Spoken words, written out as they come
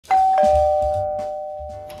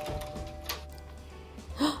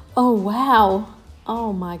Oh, wow.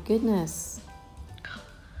 Oh, my goodness.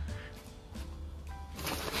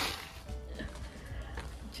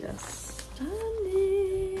 Just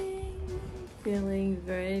stunning. Feeling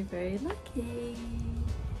very, very lucky.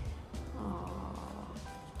 Oh,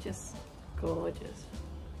 just gorgeous.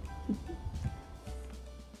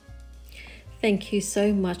 Thank you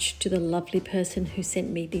so much to the lovely person who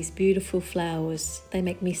sent me these beautiful flowers. They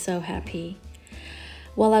make me so happy.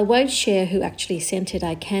 While I won't share who actually sent it,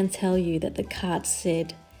 I can tell you that the card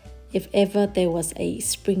said, "If ever there was a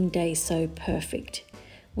spring day so perfect,"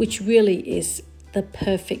 which really is the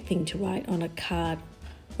perfect thing to write on a card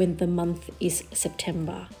when the month is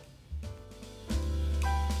September.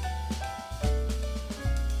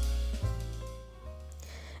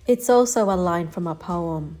 It's also a line from a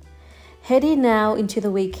poem. Heading now into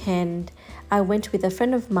the weekend, I went with a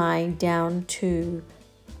friend of mine down to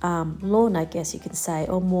Lorne, I guess you can say,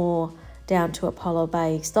 or more down to Apollo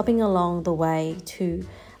Bay, stopping along the way to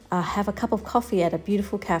have a cup of coffee at a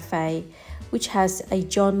beautiful cafe which has a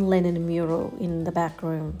John Lennon mural in the back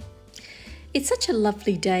room. It's such a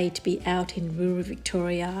lovely day to be out in rural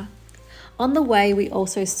Victoria. On the way, we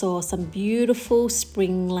also saw some beautiful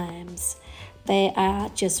spring lambs. They are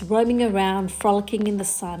just roaming around, frolicking in the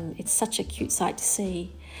sun. It's such a cute sight to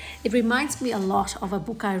see. It reminds me a lot of a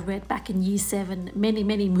book I read back in Year 7,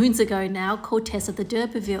 many moons ago now, called Tess of the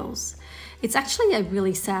D'Urbervilles. It's actually a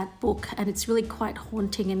really sad book, and it's really quite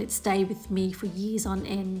haunting, and it stayed with me for years on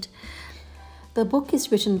end. The book is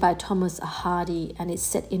written by Thomas Hardy, and it's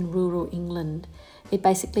set in rural England. It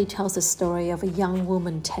basically tells the story of a young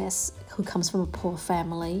woman, Tess, who comes from a poor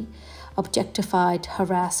family, objectified,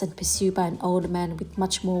 harassed and pursued by an older man with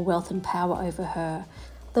much more wealth and power over her.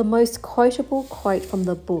 The most quotable quote from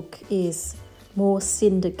the book is, "More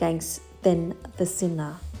sinned against than the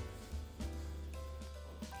sinner."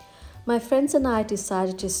 My friends and I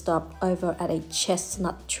decided to stop over at a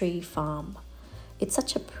chestnut tree farm. It's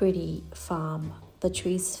such a pretty farm. The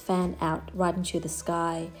trees fan out right into the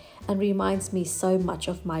sky and reminds me so much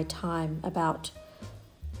of my time about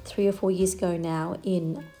 3 or 4 years ago now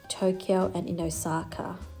in Tokyo and in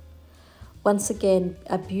Osaka. Once again,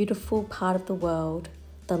 a beautiful part of the world,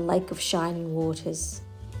 the Lake of Shining Waters.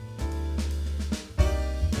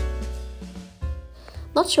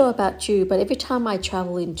 Not sure about you, but every time I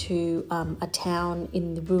travel into a town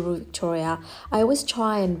in the rural Victoria, I always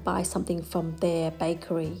try and buy something from their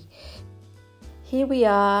bakery. Here we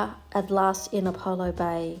are at last in Apollo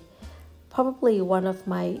Bay, probably one of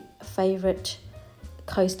my favourite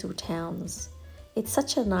coastal towns. It's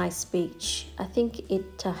such a nice beach. I think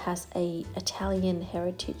it has a Italian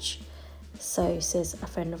heritage, so says a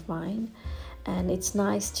friend of mine, and it's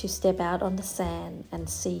nice to step out on the sand and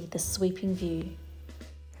see the sweeping view.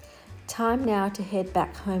 Time now to head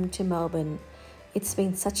back home to Melbourne. It's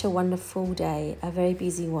been such a wonderful day, a very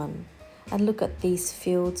busy one. And look at these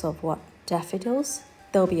fields of what? Daffodils?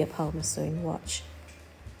 There'll be a poem soon, watch.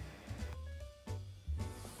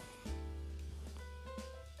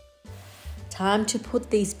 Time to put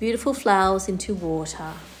these beautiful flowers into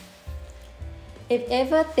water. If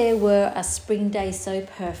ever there were a spring day so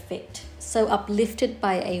perfect, so uplifted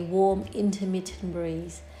by a warm intermittent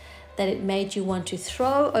breeze, that it made you want to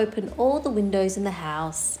throw open all the windows in the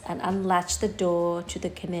house and unlatch the door to the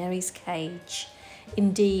canary's cage.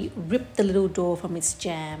 Indeed, rip the little door from its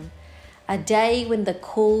jamb. A day when the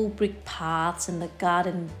cool brick paths and the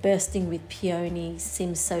garden bursting with peonies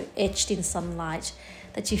seemed so etched in sunlight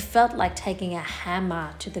that you felt like taking a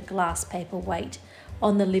hammer to the glass paper weight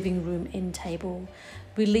on the living room end table,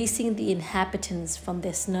 releasing the inhabitants from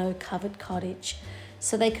their snow-covered cottage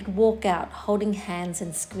so they could walk out holding hands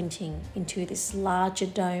and squinting into this larger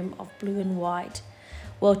dome of blue and white.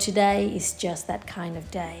 Well, today is just that kind of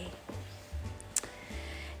day.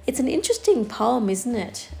 It's an interesting poem, isn't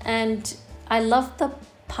it? And I love the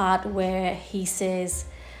part where he says,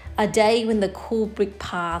 "A day when the cool brick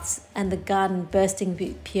paths and the garden bursting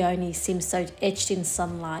with peonies seem so etched in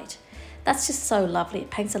sunlight." That's just so lovely. It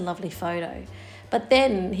paints a lovely photo. But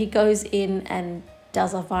then he goes in and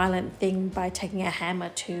does a violent thing by taking a hammer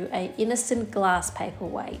to an innocent glass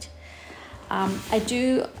paperweight. I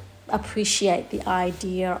do appreciate the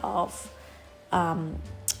idea of, an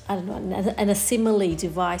simile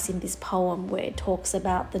device in this poem where it talks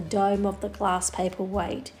about the dome of the glass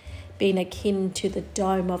paperweight being akin to the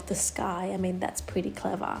dome of the sky. I mean, that's pretty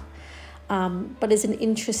clever. But it's an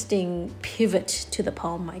interesting pivot to the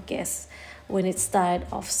poem, I guess, when it started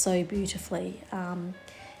off so beautifully.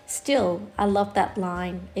 Still, I love that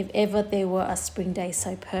line, "If ever there were a spring day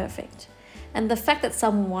so perfect." And the fact that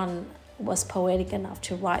someone was poetic enough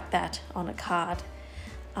to write that on a card,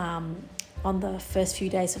 on the first few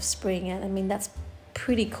days of spring, and I mean that's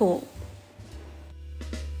pretty cool.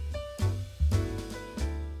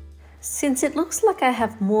 Since it looks like I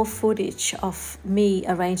have more footage of me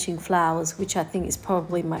arranging flowers, which I think is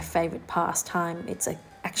probably my favorite pastime, it's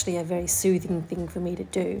actually a very soothing thing for me to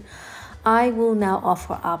do, I will now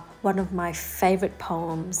offer up one of my favorite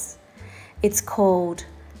poems. It's called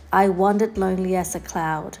I Wandered Lonely as a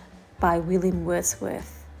Cloud by William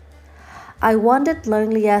Wordsworth. I wandered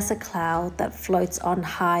lonely as a cloud that floats on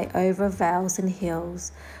high over vales and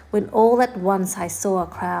hills, when all at once I saw a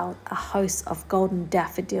crowd, a host of golden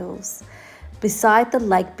daffodils, beside the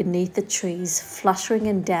lake beneath the trees, fluttering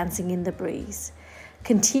and dancing in the breeze.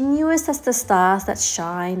 Continuous as the stars that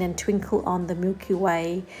shine and twinkle on the Milky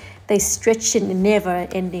Way, they stretched in a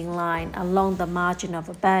never-ending line along the margin of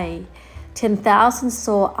a bay. 10,000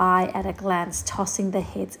 saw I at a glance, tossing their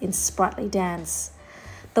heads in sprightly dance.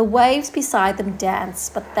 The waves beside them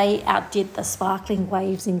danced, but they outdid the sparkling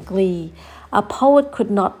waves in glee. A poet could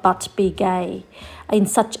not but be gay in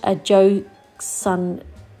such a jocund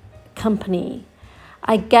company.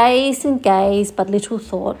 I gazed and gazed, but little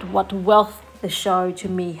thought what wealth the show to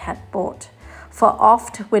me had brought. For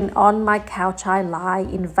oft, when on my couch I lie,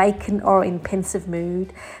 in vacant or in pensive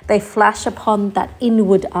mood, they flash upon that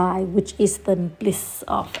inward eye, which is the bliss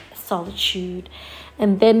of solitude.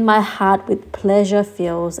 And then my heart with pleasure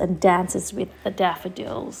fills and dances with the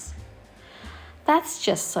daffodils. That's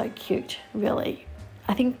just so cute, really.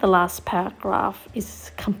 I think the last paragraph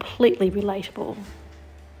is completely relatable.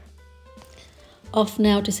 Off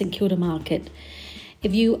now to St Kilda Market.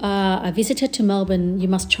 If you are a visitor to Melbourne, you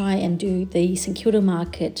must try and do the St Kilda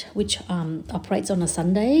Market, which operates on a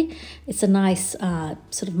Sunday. It's a nice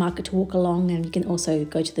sort of market to walk along, and you can also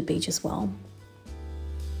go to the beach as well.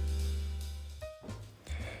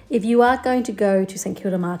 If you are going to go to St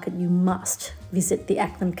Kilda Market, you must visit the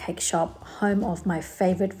Ackland Cake Shop, home of my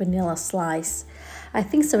favourite vanilla slice. I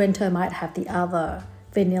think Sorrento might have the other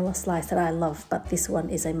vanilla slice that I love, but this one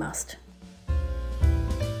is a must.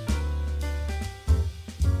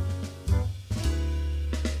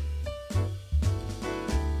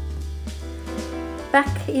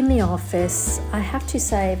 Back in the office, I have to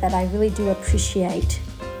say that I really do appreciate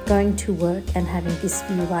going to work and having this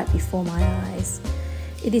view right before my eyes.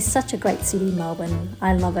 It is such a great city, Melbourne.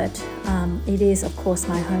 I love it. It is, of course,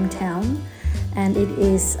 my hometown, and it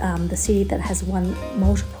is the city that has won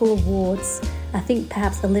multiple awards, I think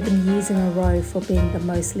perhaps 11 years in a row, for being the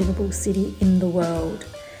most livable city in the world.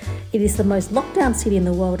 It is the most locked down city in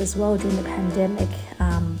the world as well during the pandemic,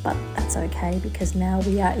 but that's okay because now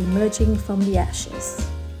we are emerging from the ashes.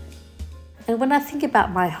 And when I think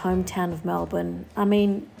about my hometown of Melbourne, I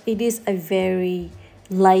mean, it is a very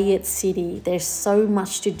layered city. There's so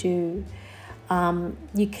much to do.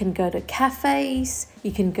 You can go to cafes,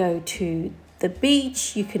 you can go to the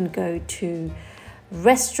beach, you can go to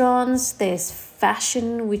restaurants. There's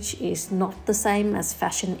fashion, which is not the same as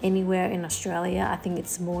fashion anywhere in Australia. I think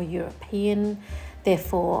it's more European,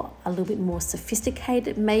 therefore a little bit more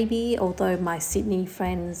sophisticated maybe, although my Sydney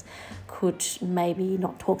friends could maybe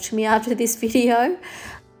not talk to me after this video.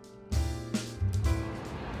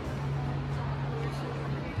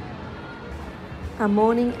 A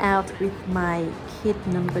morning out with my kid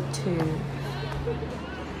number 2.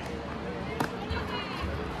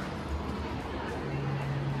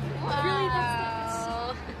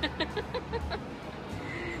 Wow.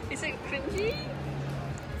 Is it cringy?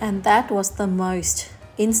 And that was the most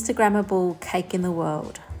Instagrammable cake in the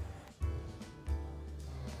world.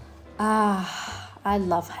 I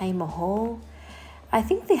love Hamer Hall. I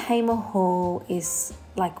think the Hamer Hall is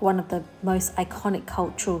like one of the most iconic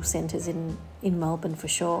cultural centres in Melbourne for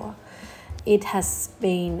sure. It has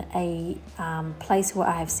been a place where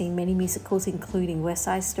I have seen many musicals, including West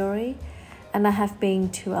Side Story, and I have been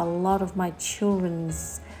to a lot of my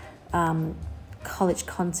children's college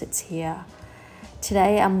concerts here.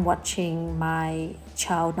 Today I'm watching my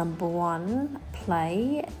child number 1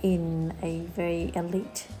 play in a very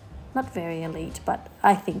elite, not very elite, but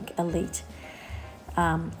I think elite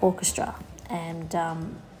orchestra. And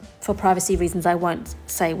for privacy reasons, I won't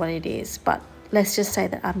say what it is, but let's just say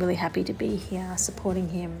that I'm really happy to be here supporting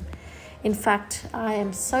him. In fact, I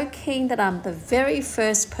am so keen that I'm the very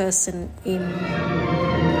first person in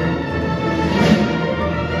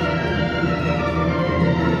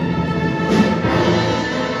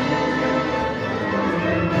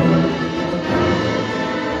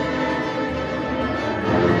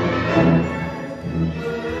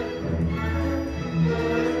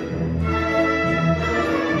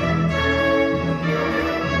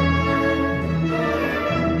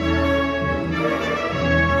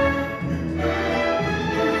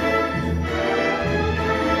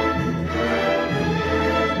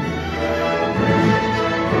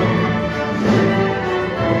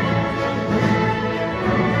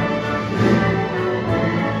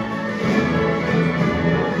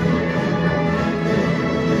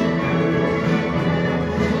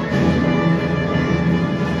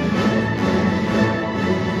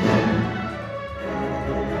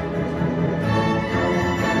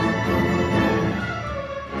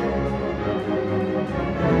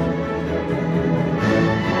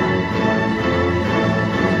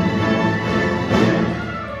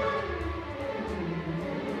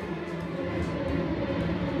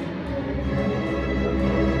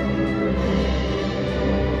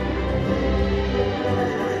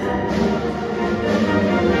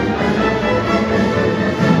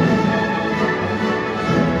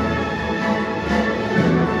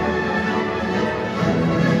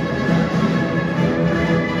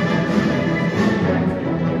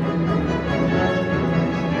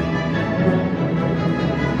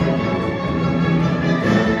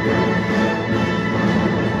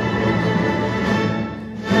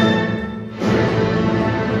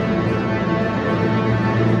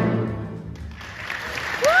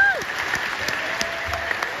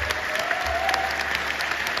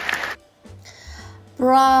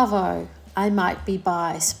bravo. I might be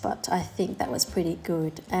biased, but I think that was pretty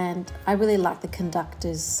good. And I really like the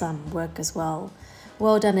conductor's work as well.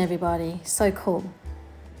 Well done, everybody. So cool.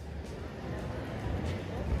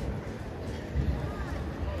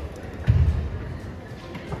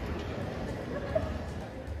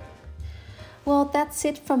 Well, that's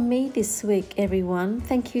it from me this week, everyone.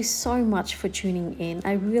 Thank you so much for tuning in.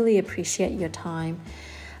 I really appreciate your time.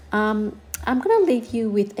 I'm going to leave you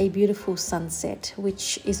with a beautiful sunset,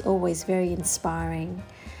 which is always very inspiring.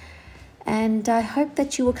 And I hope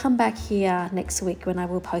that you will come back here next week when I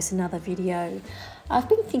will post another video. I've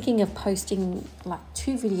been thinking of posting like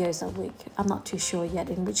 2 videos a week. I'm not too sure yet,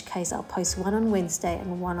 in which case I'll post one on Wednesday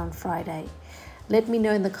and one on Friday. Let me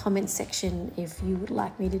know in the comments section if you would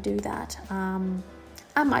like me to do that.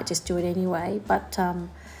 I might just do it anyway, but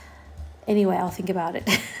anyway, I'll think about it.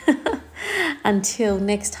 Until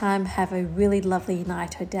next time, have a really lovely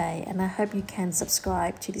night or day, and I hope you can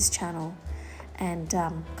subscribe to this channel and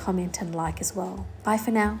comment and like as well. Bye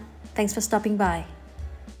for now. Thanks for stopping by.